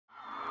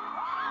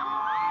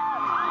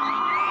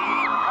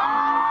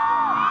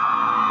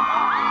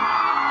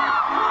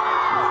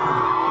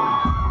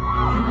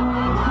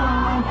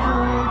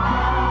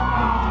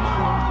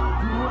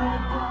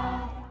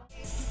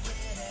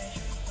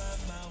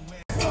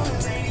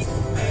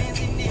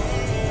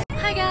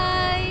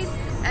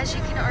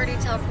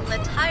tell from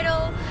the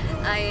title,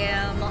 I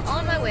am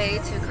on my way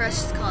to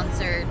Crush's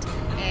concert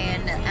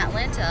in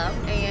Atlanta,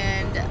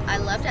 and I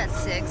left at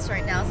 6.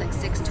 Right now it's like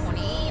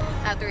 6:20. I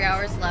have 3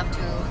 hours left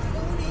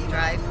to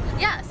drive.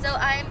 Yeah, so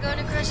I'm going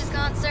to Crush's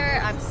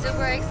concert. I'm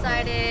super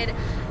excited.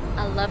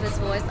 I love his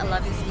voice. I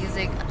love his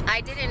music.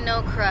 I didn't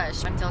know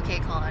Crush until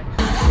KCON.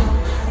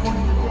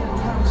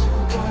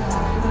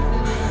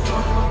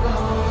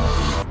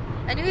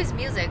 I knew his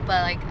music,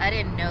 but like I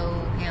didn't know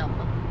him,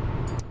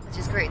 which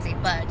is crazy.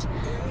 But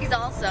he's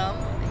awesome.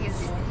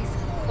 He's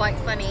quite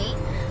funny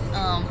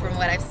from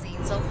what I've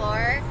seen so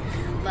far.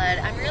 But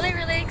I'm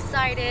really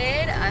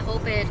excited. I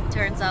hope it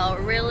turns out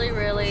really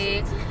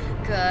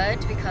good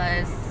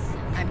because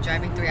I'm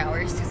driving 3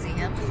 hours to see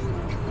him.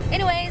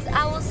 Anyways,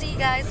 I will see you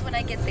guys when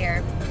I get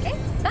there. Okay,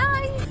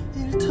 bye!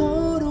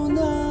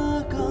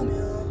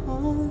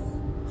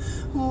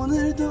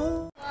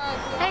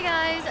 Hey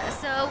guys,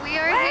 so we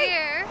are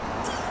here.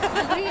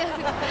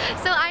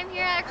 So I'm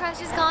here at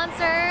Crush's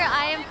concert.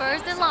 I am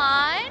first in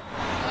line.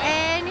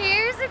 And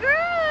here's the group!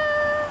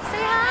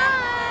 Say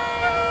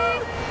hi!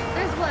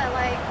 There's what,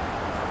 like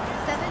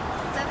 7?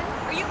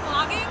 Are you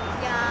vlogging?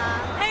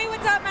 Yeah. Hey,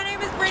 what's up? My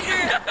name is Bridger.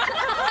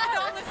 I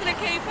don't listen to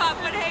K-pop,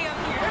 but hey, I'm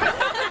here.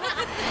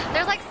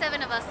 There's like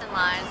 7 of us in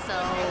line, so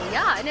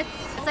yeah, and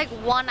it's like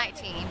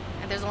 1:19,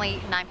 and there's only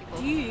 9 people.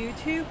 Do you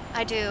YouTube?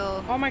 I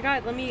do. Oh my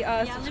God, let me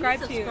subscribe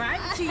to you.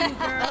 Subscribe to you,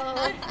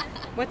 girl.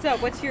 What's up?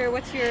 What's your?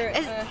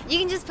 You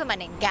can just put my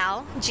name,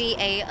 Gao,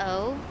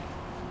 G-A-O,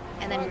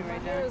 and then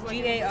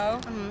G-A-O.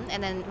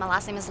 and then my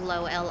last name is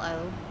Lo,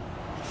 L-O.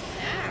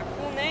 Yeah,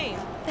 cool name.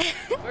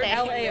 Or Thank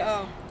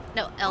L-A-O.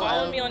 No, Follow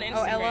L-O. me on Instagram.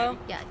 Oh, L-O?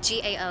 Yeah,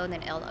 G-A-O and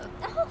then L-O.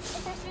 Oh, the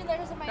first 3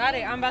 letters of my Got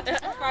name. it. I'm about to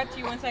subscribe to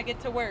you once I get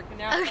to work.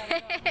 Now I gotta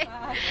Okay. go.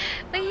 Bye.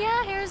 But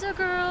yeah, here's a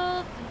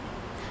girl.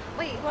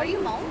 Wait, are you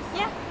Mo?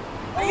 Yeah.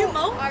 Are you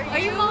Mo? Are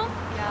you Mo?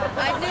 Yeah.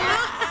 I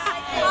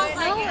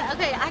knew it.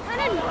 Okay, I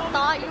kind of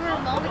thought you were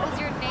Mo because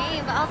your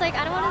name, but I was like,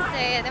 I don't want to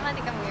say it. They might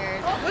think I'm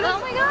weird. Oh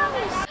my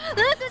gosh!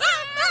 Look, this is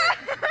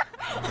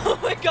Oh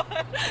my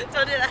God!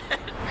 Don't do that.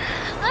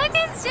 Look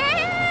at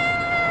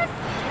Jen!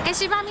 And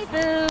she brought me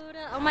food.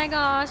 Oh my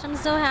gosh, I'm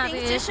so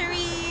happy. Thanks to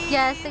Cherise.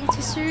 Yes, thanks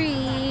to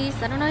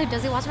Cherise. I don't know,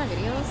 does he watch my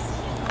videos?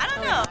 I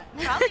don't know.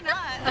 Probably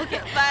not.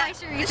 Okay. But Hi,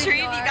 Cherise,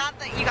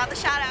 you got the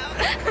shout out.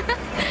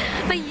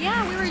 But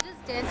yeah, we were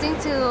just dancing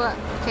to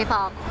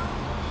K-pop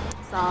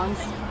songs.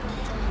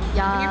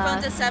 Yeah. Your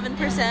phone's at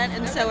 7%,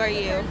 and so are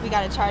you. We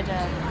gotta charge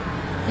it.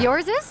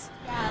 Yours is?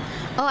 Yeah.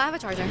 Oh, I have a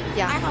charger. I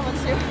Yeah. have one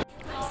too.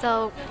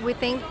 So we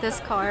think this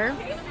car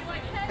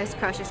is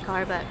Crush's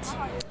car, but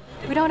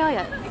we don't know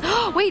yet.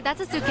 Wait,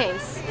 that's a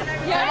suitcase.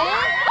 Yeah.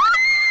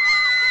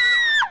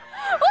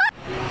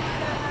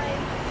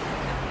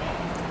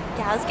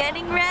 Gal's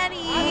getting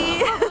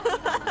ready.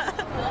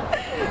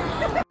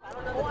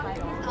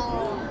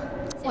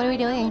 What are we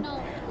doing?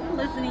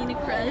 Listening to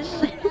Crush.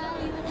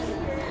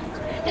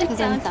 He's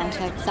doing sound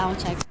check.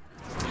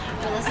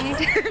 We're listening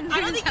to I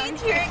don't think you can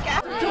hear it,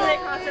 Gal.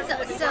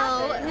 So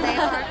they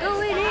are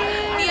going in.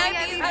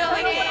 VIP's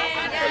going in.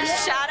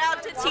 Shout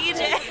out to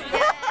TJ.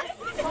 Yes.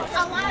 A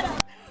lot of.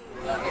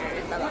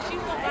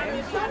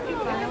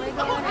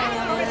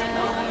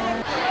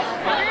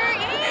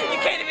 You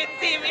can't even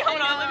see me.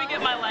 Hold on, let me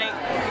get my light.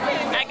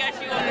 I got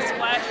you on this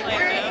flashlight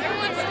though.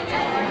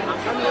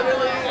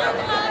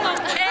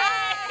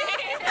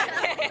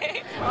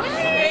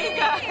 Hey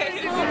guys.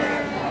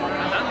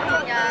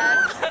 Yes.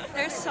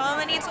 There's so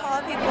many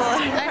tall people.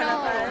 I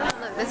know.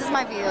 Look, this is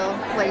my view.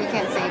 Well, you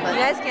can't see, but You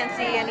guys can't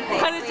see anything.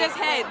 Because it's just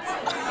heads.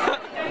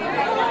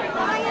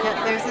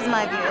 yeah, this is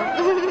my view.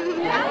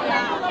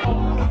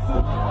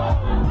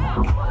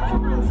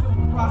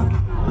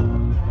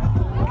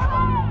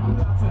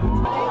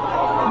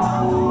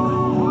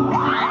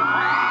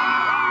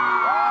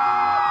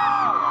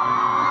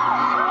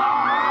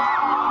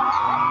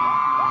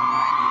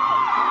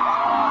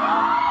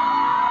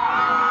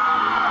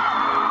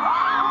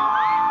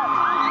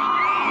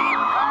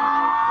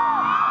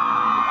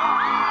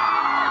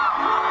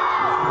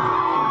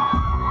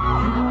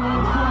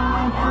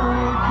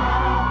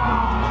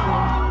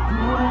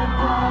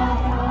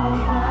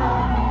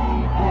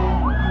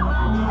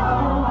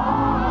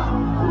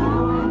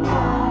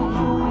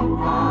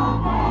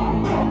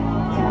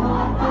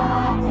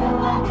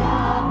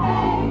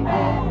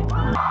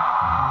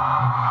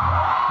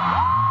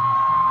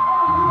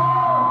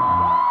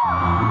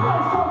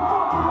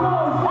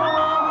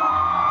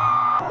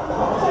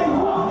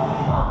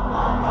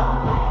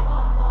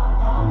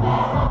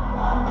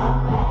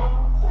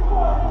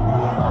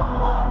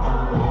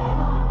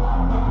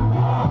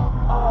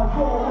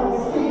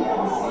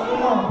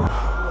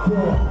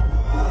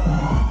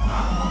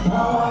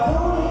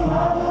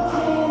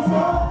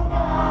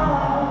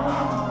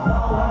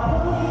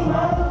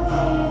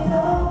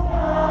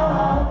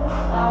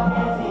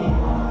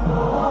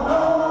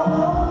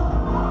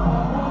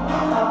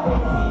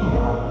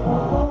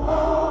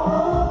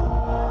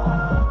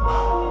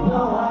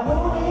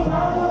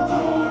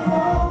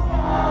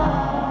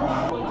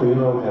 Do you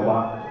know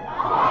K-pop?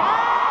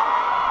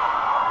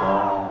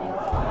 Wow.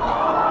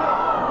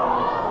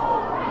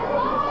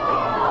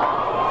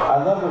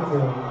 love you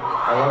too.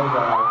 I love you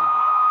guys.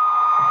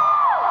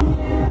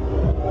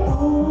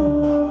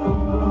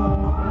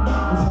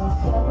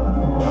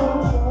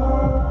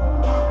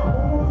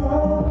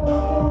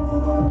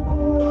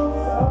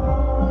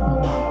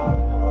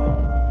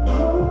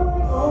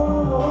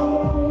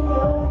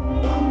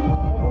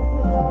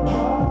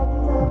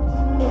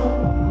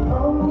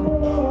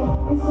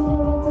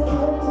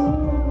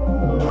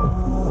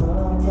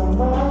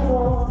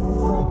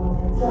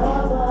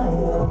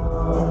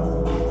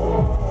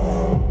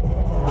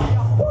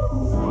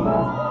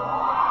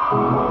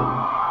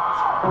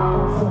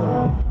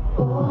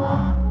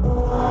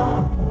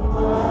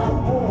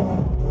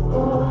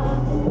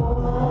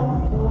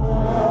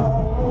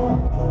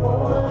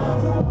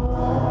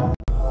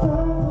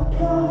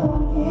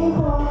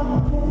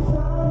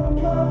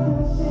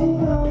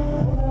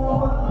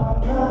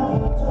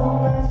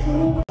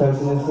 잘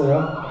지냈어요?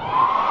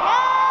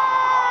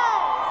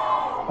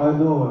 How you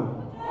doing?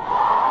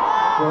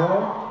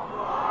 Good?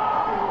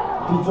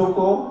 비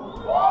좋고?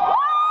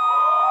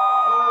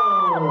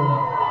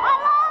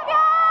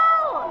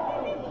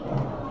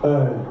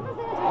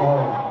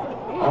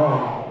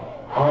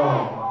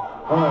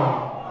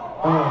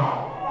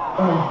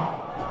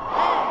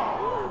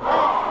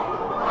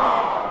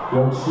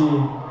 역시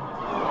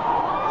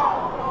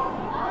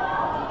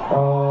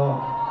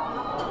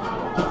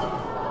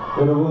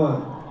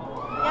여러분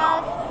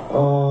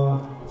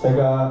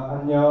제가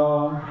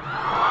안녕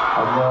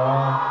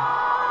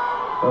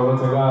여러분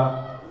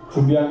제가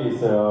준비한 게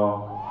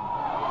있어요.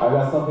 I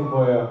got something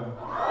for you.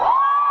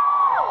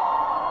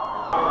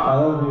 I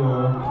love you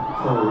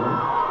too.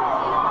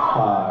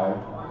 Hi.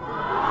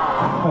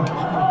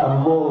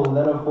 I'm wrote a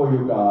letter for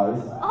you guys.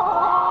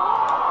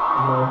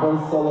 My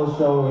first solo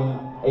show in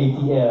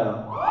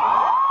ATL.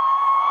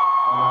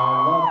 And I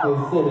love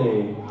this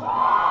city.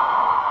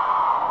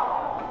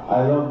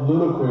 I love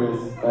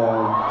Ludacris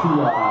and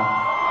T.I.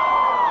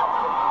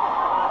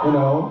 You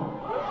know,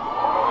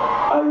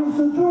 I used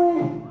to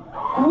drink,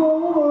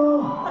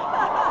 whoa,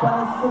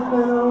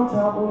 bicycle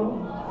taboo.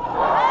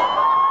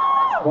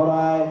 But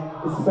I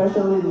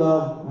especially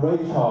love Ray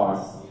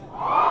Charles.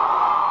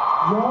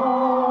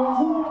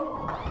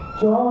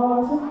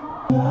 Georgia.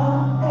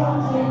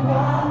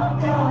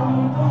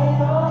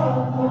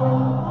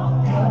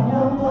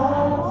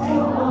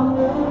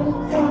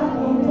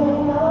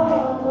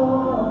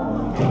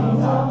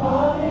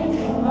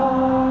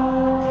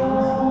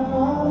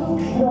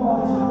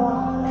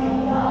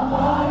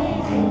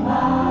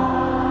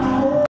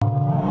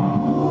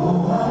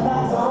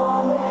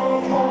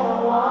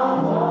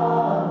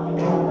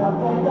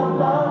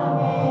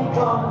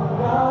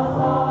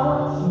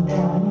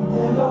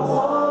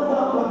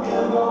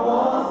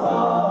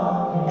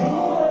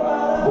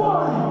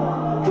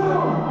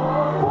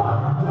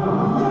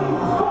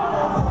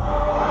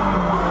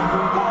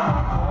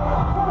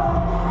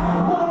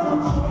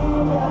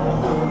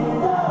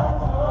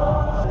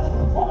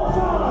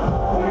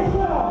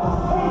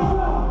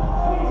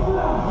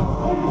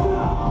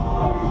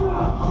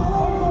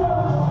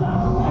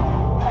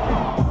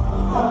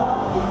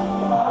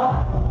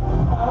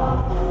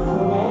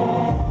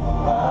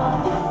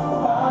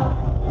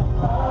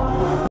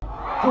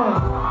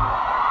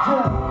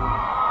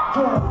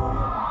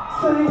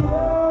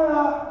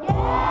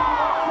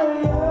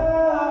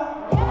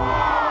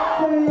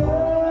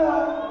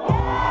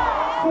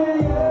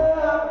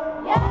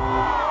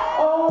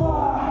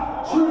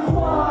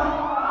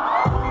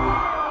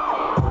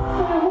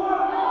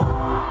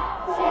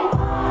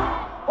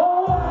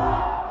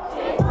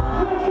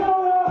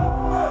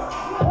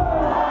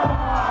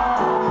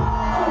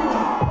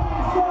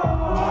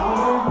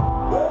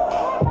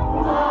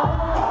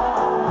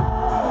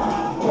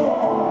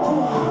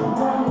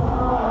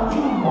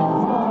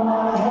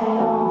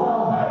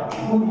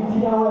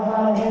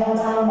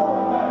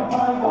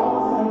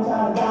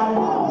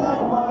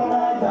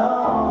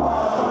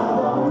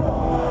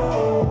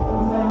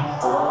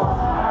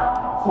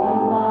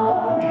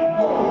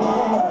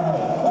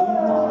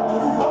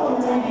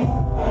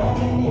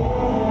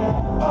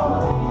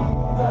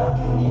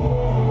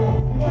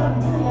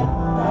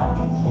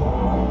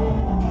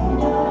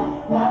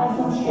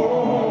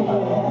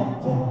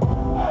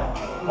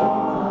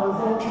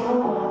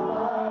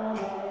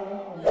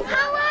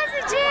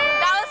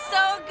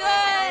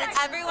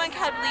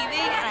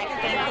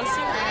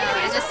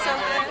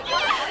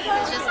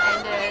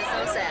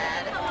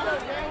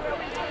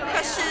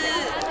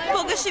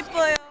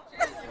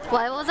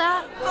 What was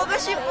that? 보고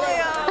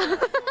싶어요.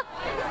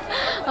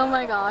 Oh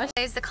my gosh.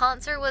 Guys, the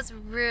concert was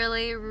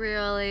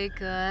really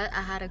good.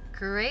 I had a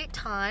great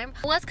time.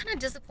 I was kind of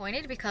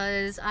disappointed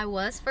because I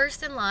was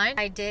first in line.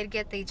 I did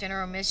get the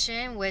general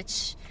admission,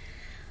 which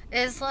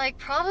is like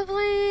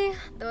probably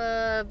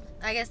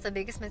I guess the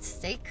biggest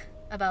mistake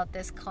about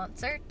this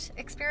concert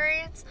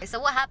experience.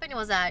 So what happened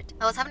was that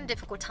I was having a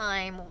difficult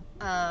time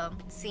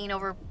seeing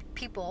over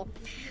people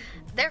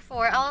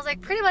therefore I was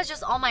like pretty much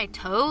just on my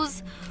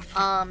toes,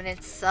 and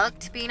it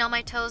sucked being on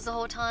my toes the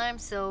whole time.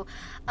 So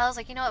I was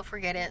like, you know what,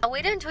 forget it. I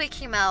waited until he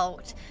came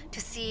out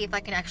to see if I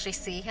can actually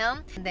see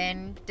him and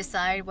then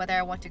decide whether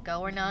I want to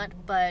go or not.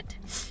 But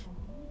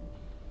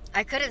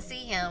I couldn't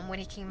see him when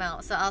he came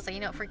out, so I was like,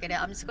 you know what, forget it.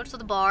 I'm just going to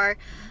the bar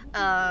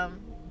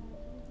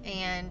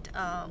and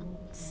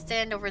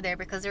stand over there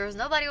because there was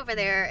nobody over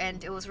there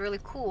and it was really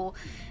cool,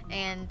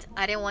 and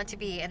I didn't want to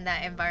be in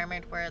that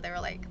environment where they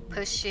were like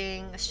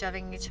pushing,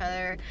 shoving each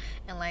other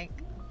and like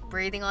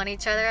breathing on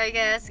each other. I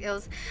guess it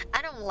was,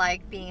 I don't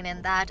like being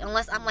in that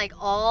unless I'm like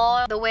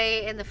all the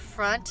way in the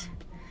front.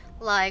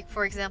 Like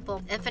for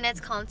example,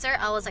 Infinite's concert,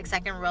 I was like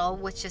second row,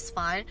 which is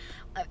fine.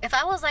 If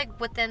I was like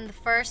within the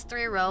first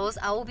 3 rows,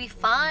 I will be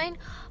fine,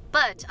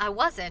 but I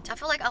wasn't. I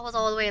feel like I was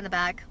all the way in the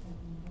back,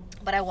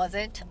 but I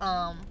wasn't.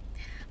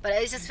 But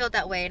it just felt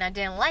that way and I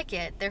didn't like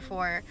it.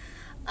 Therefore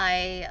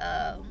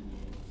I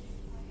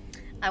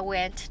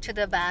went to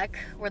the back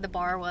where the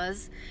bar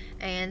was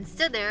and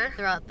stood there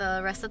throughout the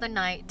rest of the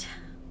night.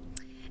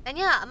 And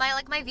yeah,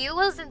 my view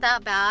wasn't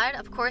that bad.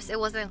 Of course it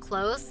wasn't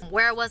close.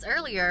 Where I was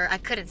earlier, I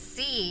couldn't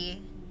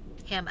see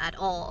him at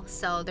all,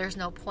 so there's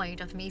no point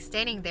of me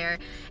standing there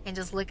and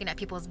just looking at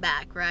people's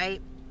back,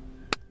 right?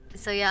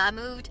 So yeah, I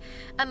moved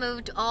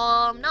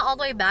not all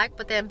the way back,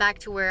 but then back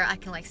to where I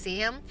can like see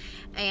him.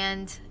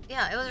 And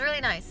yeah, it was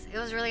really nice. It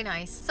was really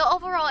nice. So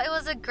overall, it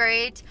was a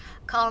great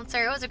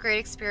concert. It was a great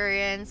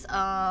experience.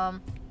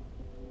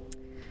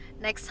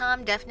 Next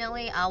time,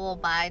 definitely I will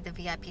buy the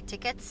VIP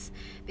tickets,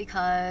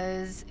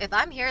 because if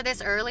I'm here this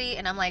early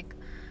and I'm like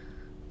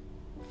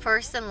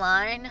first in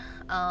line,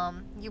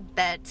 you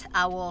bet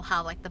I will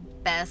have like the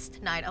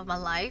best night of my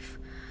life.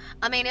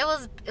 I mean, it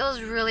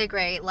was really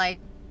great. Like,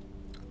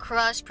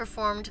 Crush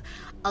performed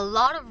a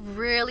lot of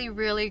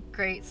really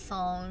great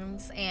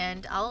songs,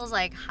 and I was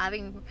like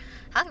having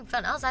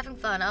fun. I was having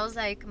fun. I was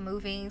like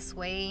moving,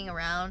 swaying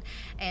around,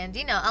 and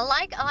you know, I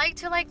like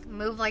to like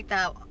move like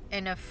that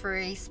in a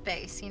free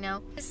space, you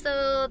know.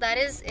 So that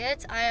is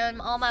it. I am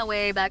on my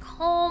way back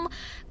home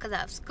because I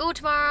have school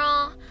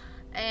tomorrow,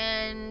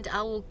 and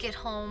I will get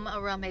home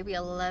around maybe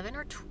 11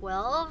 or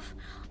 12.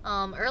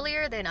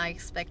 Earlier than I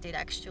expected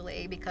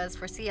actually, because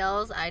for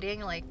CLs I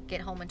didn't like get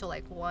home until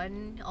like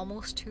 1,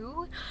 almost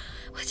 2,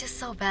 which is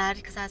so bad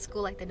because I had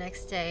school like the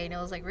next day and it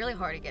was like really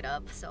hard to get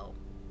up. So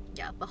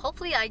yeah, but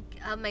hopefully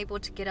I'm able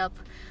to get up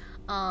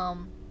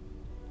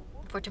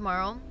for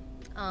tomorrow.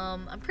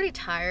 I'm pretty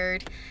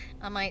tired.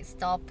 I might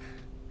stop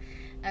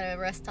at a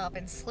rest stop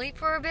and sleep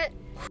for a bit.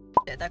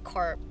 That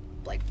car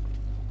like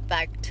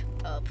backed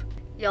up.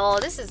 Y'all,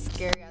 this is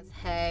scary as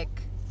heck.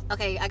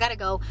 Okay, I gotta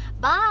go.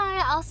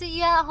 Bye. I'll see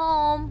you at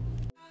home.